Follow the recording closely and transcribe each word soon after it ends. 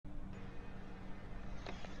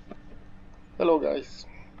Hello guys,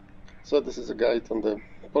 so this is a guide on the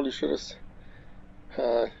polishers,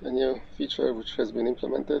 a new feature which has been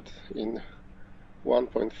implemented in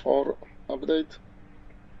 1.4 update,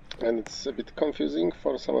 and it's a bit confusing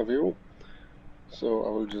for some of you, so I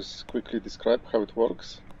will just quickly describe how it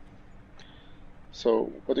works.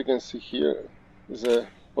 So what you can see here is a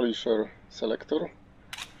polisher selector.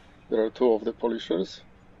 There are two of the polishers,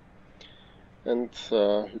 and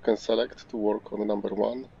you can select to work on number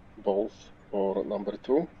 1, both, or number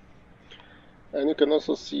 2. And you can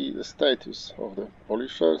also see the status of the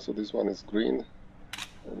polisher. So this one is green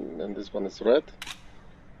and this one is red.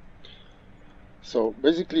 So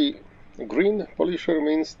basically, a green polisher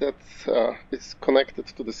means that it's connected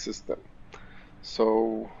to the system.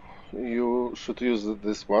 So you should use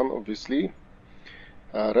this one, obviously.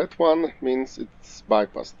 Red one means it's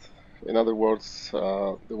bypassed. In other words,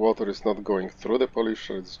 the water is not going through the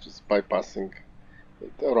polisher, it's just bypassing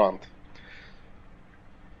it around.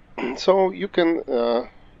 So you can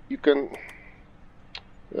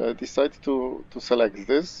decide to select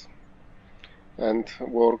this and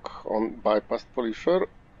work on bypassed polisher,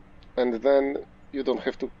 and then you don't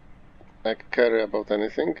have to care about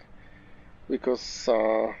anything, because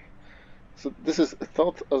so this is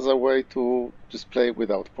thought as a way to just play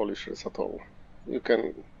without polishers at all. You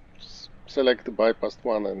can select the bypassed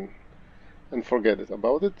one and forget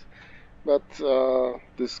about it, but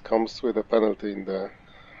this comes with a penalty in the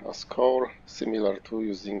score, similar to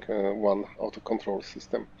using one auto control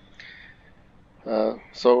system.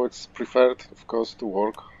 So it's preferred, of course, to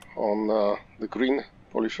work on the green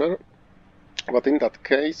polisher, but in that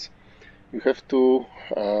case you have to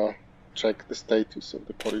check the status of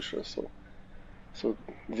the polisher. So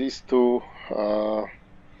these two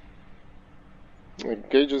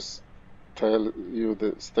gauges tell you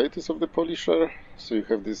the status of the polisher. So you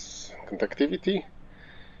have this conductivity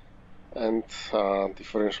and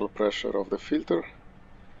differential pressure of the filter.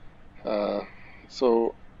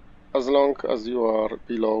 So as long as you are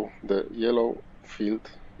below the yellow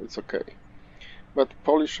field, it's okay. But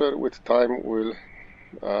polisher with time will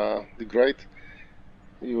degrade.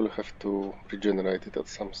 You will have to regenerate it at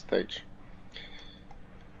some stage.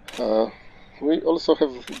 We also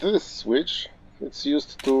have this switch. It's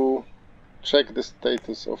used to check the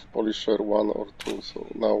status of polisher 1 or 2. So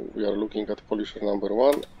now we are looking at polisher number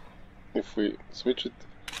 1. If we switch it,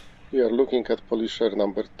 we are looking at polisher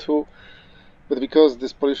number 2. But because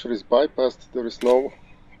this polisher is bypassed, there is no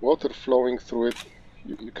water flowing through it.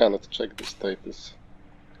 You cannot check the status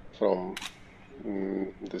from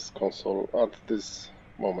this console at this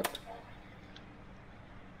moment.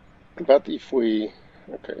 But if we...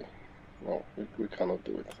 okay, no, we cannot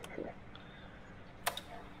do it.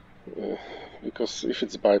 Because if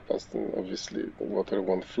it's bypassed, then obviously the water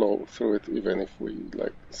won't flow through it, even if we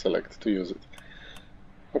select to use it.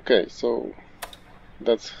 Okay, so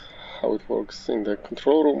that's how it works in the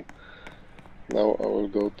control room. Now I will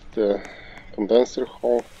go to the condenser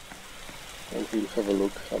hall and we'll have a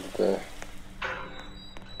look at the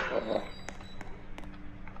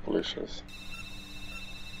polishers.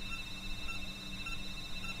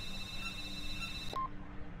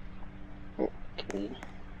 Okay.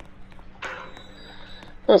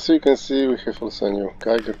 As you can see, we have also a new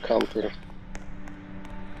Geiger counter.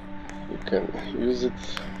 You can use it.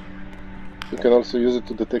 You can also use it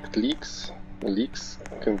to detect leaks. Leaks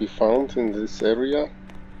can be found in this area.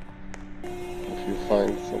 If you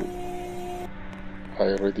find some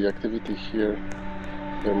high radioactivity here,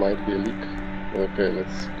 there might be a leak. Okay,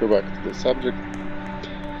 let's go back to the subject.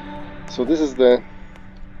 So this is the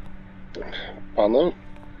panel.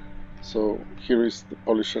 So here is the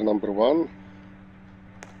polisher number 1.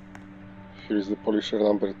 Here is the polisher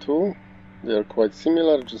number 2. They are quite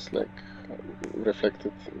similar, just like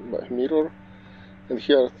reflected by mirror. And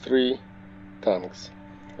here are 3 tanks,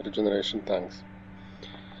 regeneration tanks.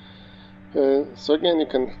 So again, you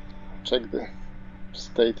can check the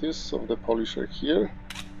status of the polisher here.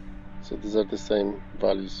 So these are the same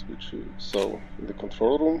values which you saw in the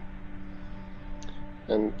control room.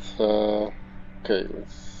 And okay,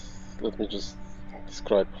 let me just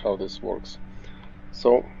describe how this works.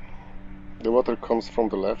 So the water comes from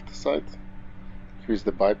the left side. Here is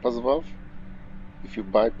the bypass valve. If you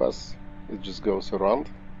bypass, it just goes around.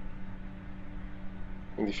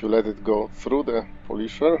 And if you let it go through the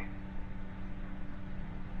polisher,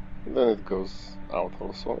 then it goes out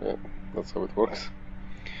also. Yeah, that's how it works.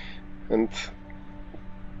 And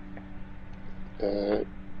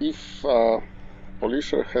if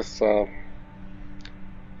polisher has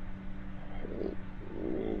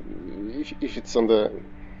if it's on the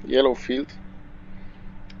yellow field,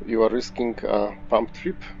 you are risking a pump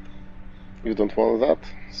trip. you don't want that,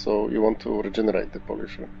 so you want to regenerate the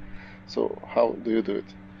polisher. So how do you do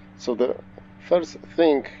it? So the first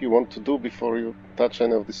thing you want to do before you touch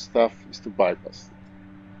any of this stuff is to bypass it.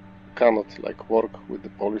 You cannot like work with the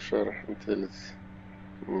polisher until it's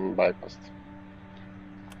bypassed.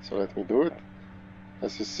 So let me do it.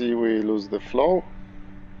 As you see, we lose the flow,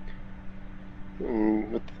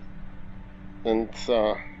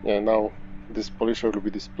 yeah, now this polisher will be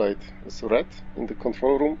displayed as red in the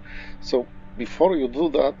control room. So before you do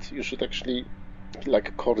that, you should actually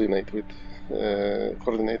like coordinate it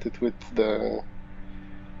with the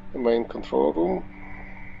main control room,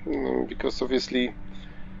 because obviously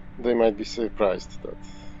they might be surprised that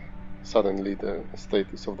suddenly the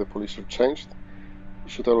status of the polisher changed. You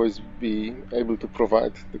should always be able to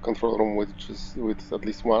provide the control room with at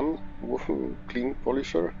least one clean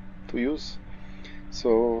polisher to use.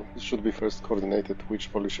 So it should be first coordinated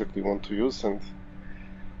which polisher do you want to use, and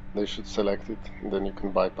they should select it, and then you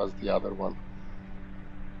can bypass the other one.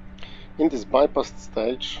 In this bypassed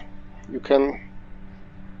stage, you can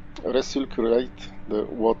recirculate the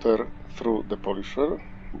water through the polisher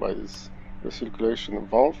by this recirculation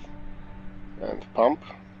valve and pump.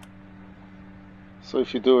 So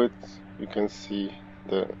if you do it, you can see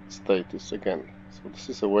the status again. So this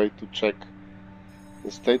is a way to check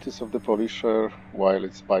the status of the polisher while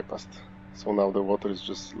it's bypassed. So now the water is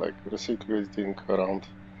just like recirculating around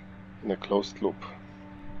in a closed loop.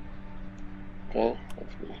 Okay,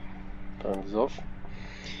 let me turn this off.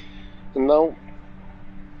 And now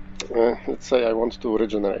let's say I want to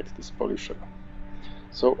regenerate this polisher.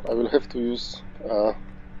 So I will have to use a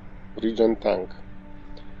regen tank.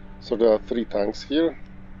 So there are 3 tanks here,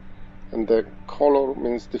 and the color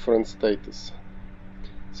means different status.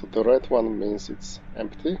 So the red one means it's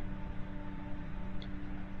empty,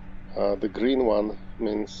 the green one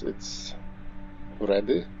means it's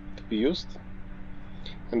ready to be used,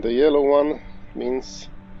 and the yellow one means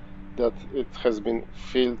that it has been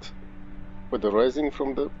filled with the resin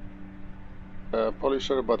from the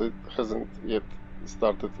polisher, but it hasn't yet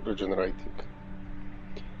started regenerating.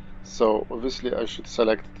 So obviously I should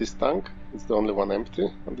select this tank. It's the only one empty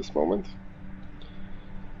at this moment,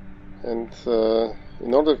 and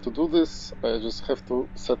in order to do this, I just have to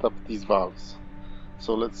set up these valves.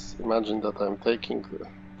 So let's imagine that I'm taking the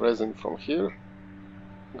resin from here,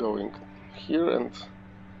 going here, and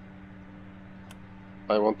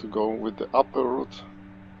I want to go with the upper route,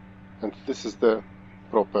 and this is the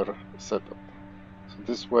proper setup. So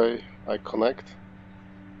this way I connect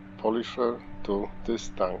polisher to this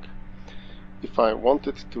tank. If I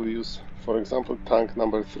wanted to use, for example, tank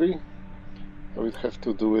number 3, I would have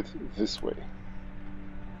to do it this way.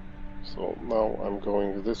 So now I'm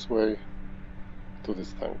going this way to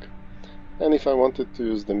this tank. And if I wanted to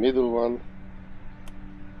use the middle one,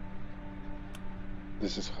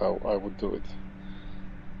 this is how I would do it.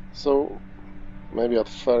 So maybe at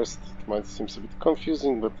first it might seem a bit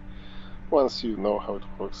confusing, but once you know how it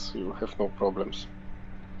works, you have no problems.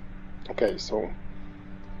 Okay, so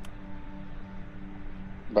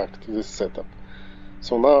back to this setup.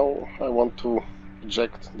 So now I want to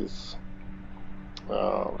inject this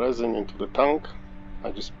resin into the tank.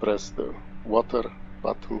 I just press the water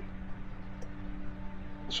button.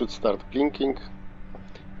 It should start blinking,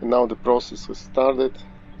 and now the process has started.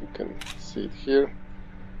 You can see it here.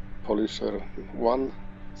 Polisher 1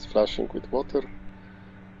 is flashing with water,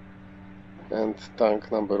 and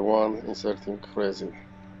tank number 1 inserting resin.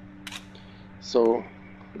 So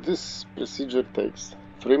this procedure takes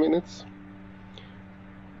 3 minutes.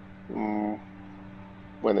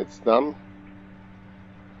 When it's done,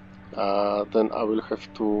 then I will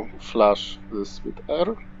have to flash this with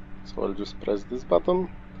air. So I'll just press this button,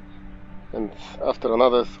 and after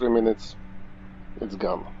another 3 minutes it's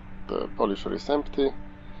gone. The polisher is empty,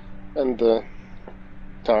 and the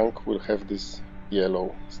tank will have this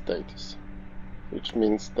yellow status, which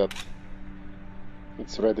means that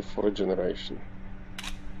it's ready for regeneration.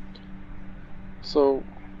 So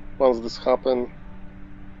once this happens,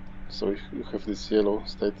 so if you have this yellow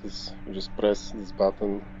status, you just press this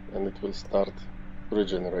button and it will start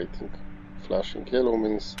regenerating. Flashing yellow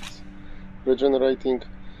means it's regenerating.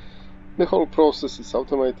 The whole process is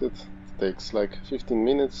automated. It takes like 15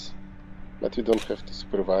 minutes, but you don't have to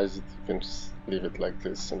supervise it. You can just leave it like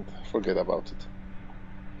this and forget about it.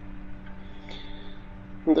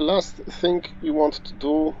 And the last thing you want to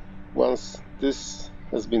do once this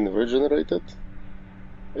has been regenerated,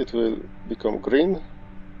 it will become green.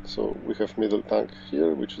 So we have middle tank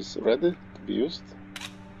here, which is ready to be used.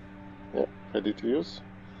 Yeah, ready to use.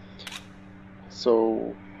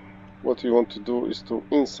 So what you want to do is to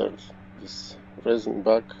insert this resin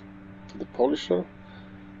back to the polisher.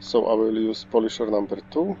 So I will use polisher number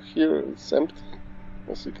 2. Here it's empty,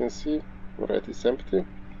 as you can see, red is empty.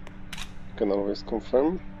 You can always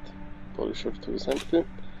confirm polisher 2 is empty.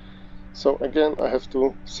 So again I have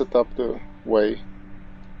to set up the way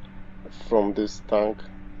from this tank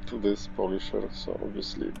to this polisher. So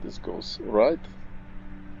obviously this goes right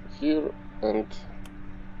here and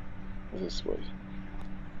this way.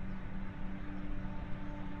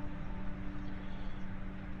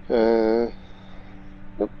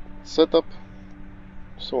 Setup.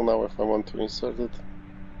 So now if I want to insert it,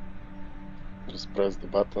 just press the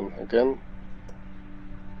button again,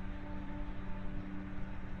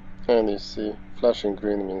 and you see flashing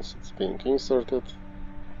green means it's being inserted.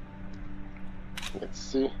 Let's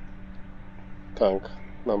see, tank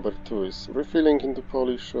number 2 is refilling into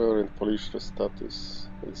polisher and polisher status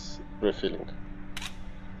is refilling.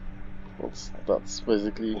 That's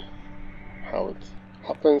basically how it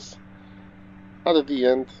happens. At the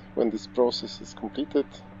end, when this process is completed,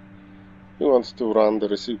 you want to run the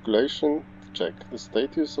recirculation to check the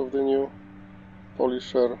status of the new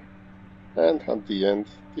polisher, and at the end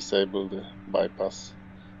disable the bypass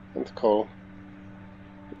and call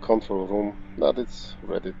the control room that it's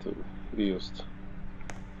ready to be used.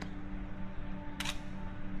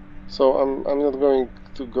 So I'm not going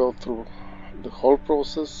to go through the whole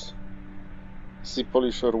process. See,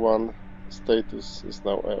 polisher 1 status is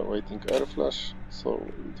now awaiting air flash, so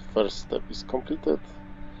the first step is completed.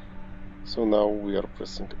 So now we are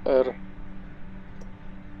pressing air,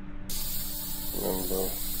 and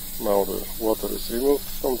now the water is removed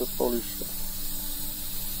from the polisher,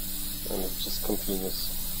 and it just continues.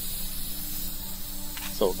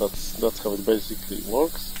 So that's how it basically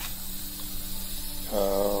works.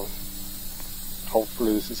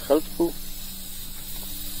 Hopefully this is helpful,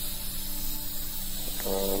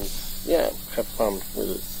 and yeah, have fun with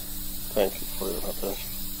it. Thank you for your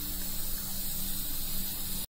attention.